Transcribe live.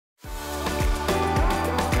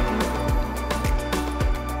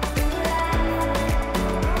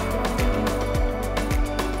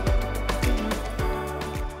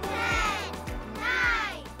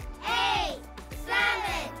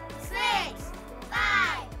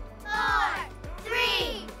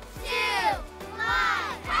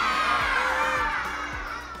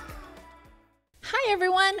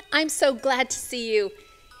I'm so glad to see you.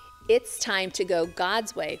 It's time to go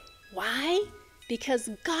God's way. Why? Because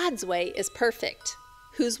God's way is perfect.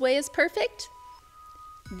 Whose way is perfect?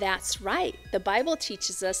 That's right. The Bible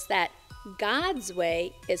teaches us that God's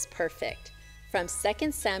way is perfect from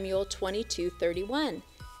 2 Samuel 22:31,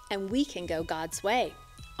 and we can go God's way.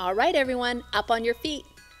 All right, everyone, up on your feet.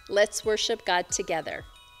 Let's worship God together.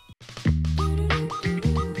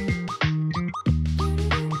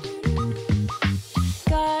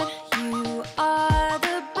 God, you are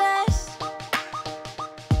the best.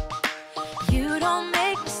 You don't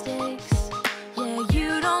make mistakes. Yeah,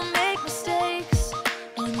 you don't make mistakes.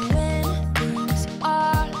 And when things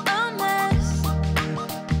are a mess,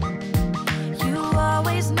 you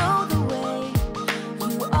always know the way.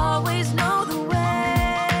 You always know the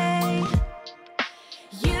way.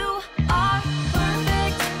 You are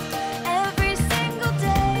perfect every single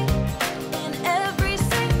day, in every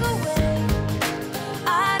single way.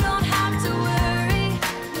 I don't have to worry.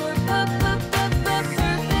 You're perfect,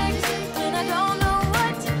 and I don't know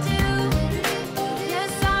what to do.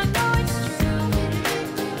 Yes, I know it's true.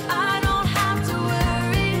 I don't have to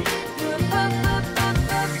worry. You're perfect.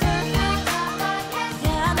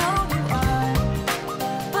 Yeah, I know you are.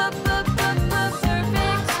 Perfect.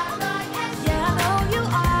 Yeah, I know you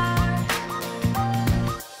are.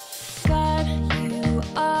 God, you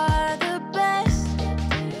are the best.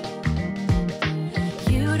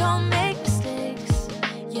 You don't make mistakes.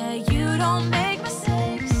 Yeah, you don't make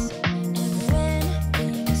mistakes. And when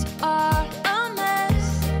things are a mess,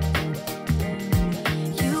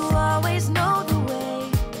 you always know the way.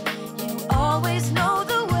 You always know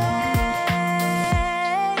the way.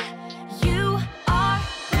 You are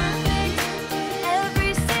perfect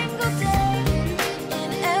every single day, in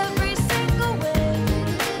every single way.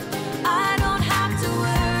 I don't have to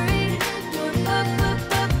worry. You're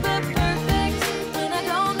perfect, and I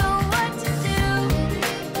don't know what to do.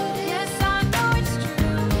 Yes, I know it's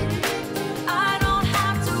true. I don't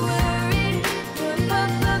have to worry. You're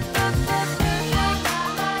perfect.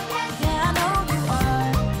 Yeah, I know you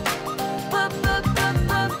are. Perfect.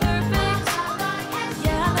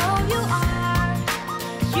 Yeah, I know you are.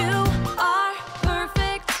 You are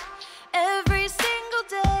perfect every single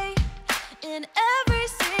day, in every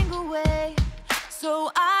single way. So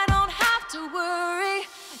I don't have to worry.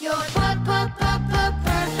 You're perfect,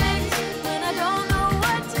 and I don't know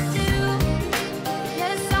what to do.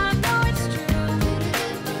 Yes, I know it's true.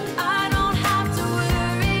 I don't have to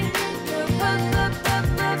worry. You're perfect.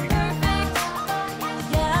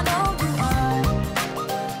 Yeah, I know you are.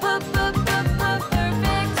 Perfect.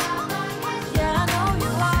 Yeah, I know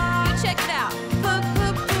you are. You check it out.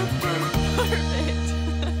 Perfect.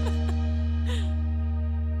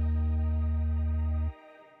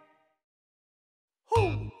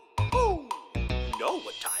 You know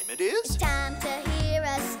what time it is? Time to hear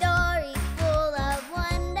a story full of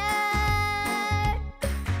wonder.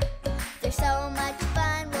 There's so much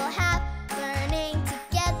fun we'll have learning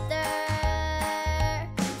together.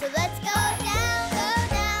 So let's go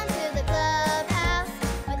down to the clubhouse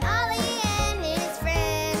with Ollie and his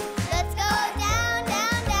friends. Let's go down to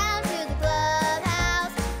the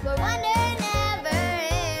clubhouse where wonder never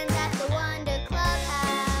ends at the Wonder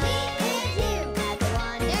Clubhouse. Meet with you at the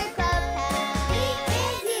Wonder Clubhouse. Meet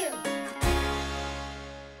with you.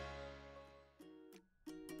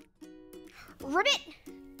 Ribbit,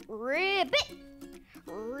 ribbit,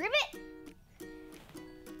 ribbit.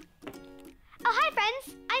 Oh, hi friends,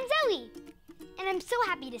 I'm Zoe. And I'm so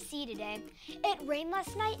happy to see you today. It rained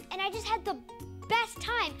last night and I just had the best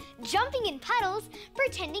time jumping in puddles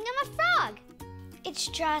pretending I'm a frog. It's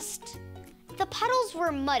just, the puddles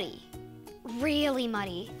were muddy, really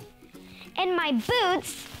muddy. And my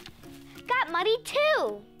boots got muddy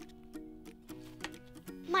too.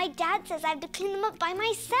 My dad says I have to clean them up by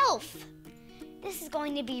myself. This is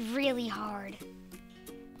going to be really hard.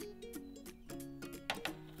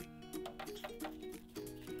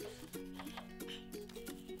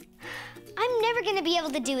 I'm never gonna be able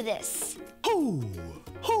to do this. Ho!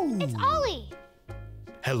 Ho! It's Ollie.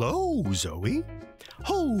 Hello, Zoe.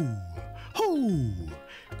 Ho! Ho!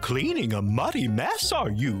 Cleaning a muddy mess, are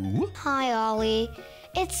you? Hi, Ollie.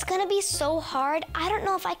 It's gonna be so hard, I don't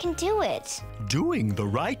know if I can do it. Doing the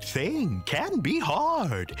right thing can be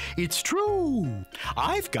hard. It's true.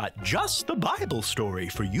 I've got just the Bible story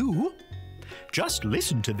for you. Just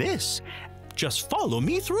listen to this. Just follow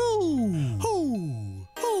me through. Ho!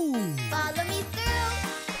 Ho! Follow me through,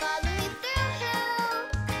 follow me through.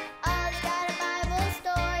 Ollie's got a Bible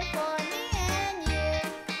story for me and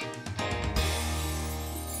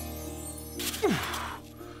you.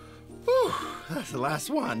 That's the last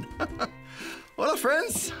one. Hola,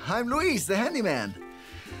 friends. I'm Luis, the handyman.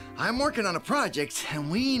 I'm working on a project, and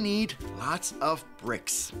we need lots of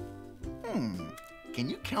bricks. Can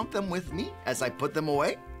you count them with me as I put them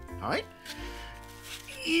away? All right.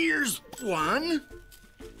 Here's one.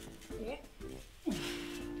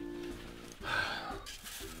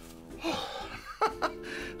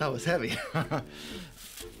 That was heavy.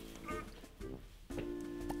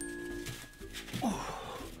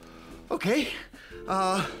 Okay.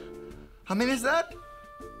 How many is that?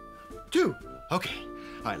 2. Okay.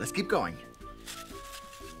 All right, let's keep going.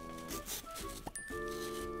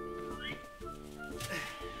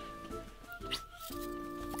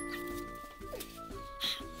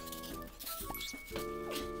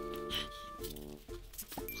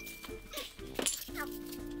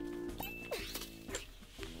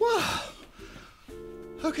 Wow.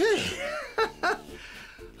 Okay. That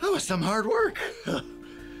was some hard work.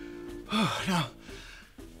 Oh, now,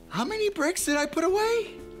 how many bricks did I put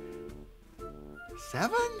away?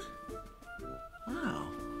 7? Wow,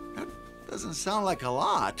 that doesn't sound like a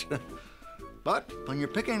lot. But when you're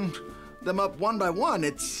picking them up one by one,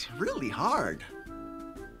 it's really hard.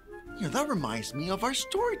 You know, that reminds me of our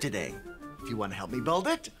story today. If you want to help me build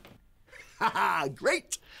it. Haha,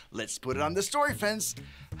 great. Let's put it on the story fence.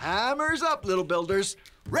 Hammers up, little builders.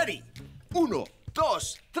 Ready? 1, 2,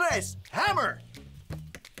 3, hammer!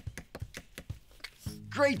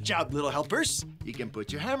 Great job, little helpers. You can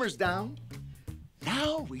put your hammers down.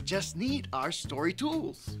 Now we just need our story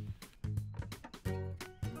tools.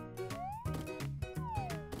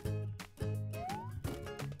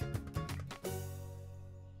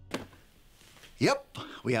 Yep,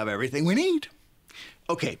 we have everything we need.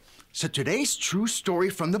 Okay, so today's true story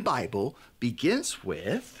from the Bible begins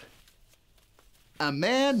with a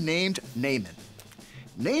man named Naaman.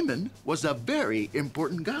 Naaman was a very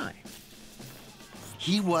important guy.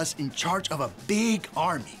 He was in charge of a big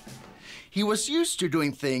army. He was used to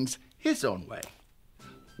doing things his own way.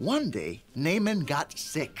 One day, Naaman got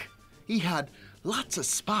sick. He had lots of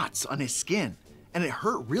spots on his skin, and it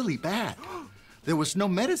hurt really bad. There was no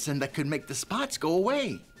medicine that could make the spots go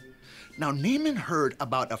away. Now, Naaman heard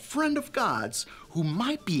about a friend of God's who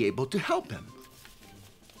might be able to help him.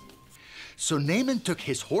 So Naaman took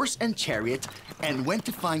his horse and chariot and went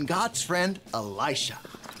to find God's friend, Elisha.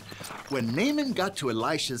 When Naaman got to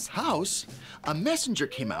Elisha's house, a messenger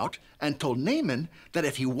came out and told Naaman that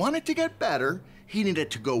if he wanted to get better, he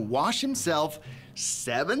needed to go wash himself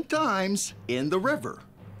 7 times in the river.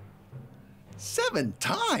 7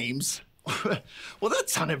 times? Well, that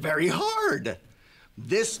sounded very hard.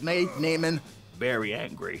 This made Naaman very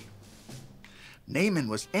angry. Naaman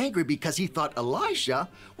was angry because he thought Elisha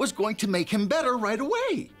was going to make him better right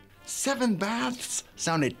away. 7 baths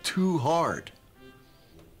sounded too hard.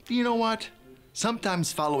 You know what?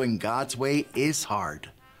 Sometimes following God's way is hard,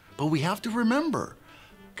 but we have to remember,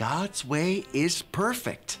 God's way is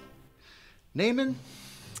perfect. Naaman,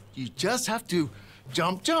 you just have to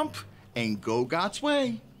jump, jump, and go God's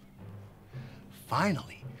way.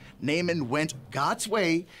 Finally, Naaman went God's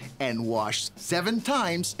way and washed 7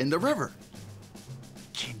 times in the river.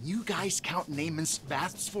 Can you guys count Naaman's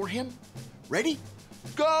baths for him? Ready?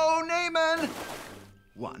 Go, Naaman!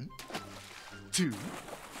 1, 2,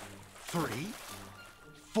 3,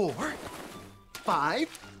 4,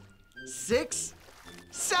 5, 6,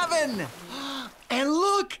 7. And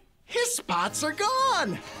look, his spots are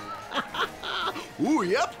gone. Ooh,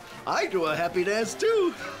 yep, I do a happy dance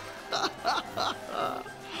too.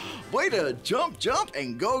 Way to jump, jump,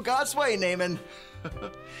 and go God's way, Naaman.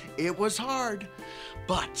 It was hard,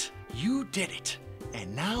 but you did it.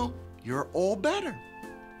 And now you're all better.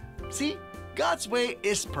 See, God's way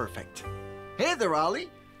is perfect. Hey there, Ollie.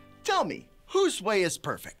 Tell me, whose way is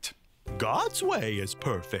perfect? God's way is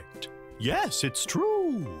perfect. Yes, it's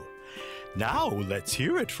true. Now let's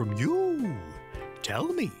hear it from you.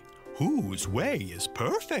 Tell me, whose way is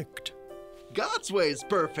perfect? God's way is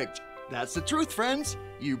perfect. That's the truth, friends.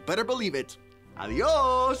 You better believe it.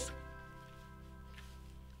 Adios.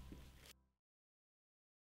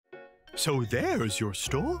 So there's your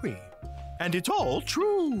story. And it's all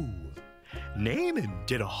true. Naaman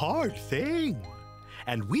did a hard thing.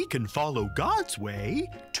 And we can follow God's way,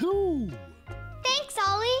 too. Thanks,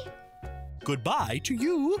 Ollie. Goodbye to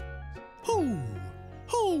you. Hoo,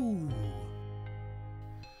 hoo.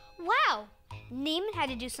 Wow! Naaman had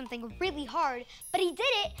to do something really hard, but he did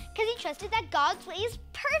it because he trusted that God's way is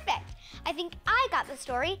perfect. I think I got the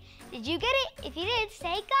story. Did you get it? If you did,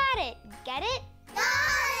 say got it. Get it?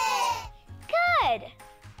 Got it!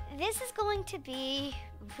 Good! This is going to be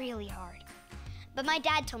really hard. But my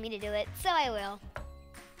dad told me to do it, so I will.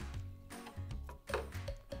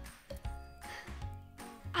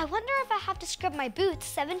 I wonder if I have to scrub my boots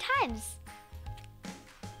 7 times.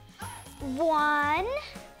 1,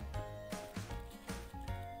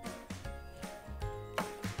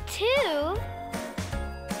 2,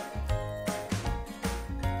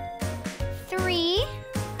 3,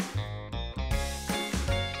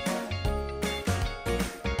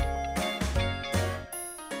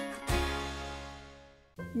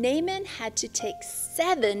 'Naaman had to take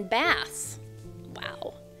 7 baths.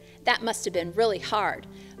 Wow, that must have been really hard.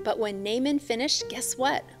 But when Naaman finished, guess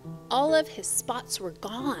what? All of his spots were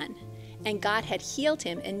gone, and God had healed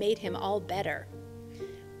him and made him all better.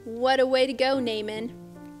 What a way to go, Naaman.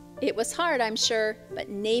 It was hard, I'm sure, but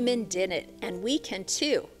Naaman did it, and we can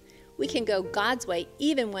too. We can go God's way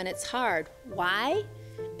even when it's hard. Why?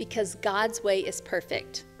 Because God's way is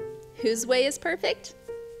perfect. Whose way is perfect?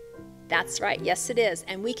 That's right, yes it is,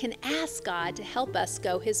 and we can ask God to help us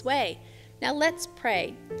go His way. Now let's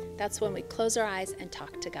pray. That's when we close our eyes and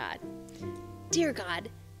talk to God. Dear God,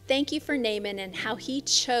 thank you for Naaman and how he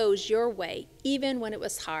chose your way, even when it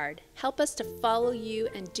was hard. Help us to follow you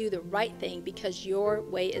and do the right thing because your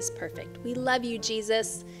way is perfect. We love you,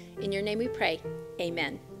 Jesus. In your name we pray.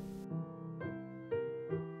 Amen.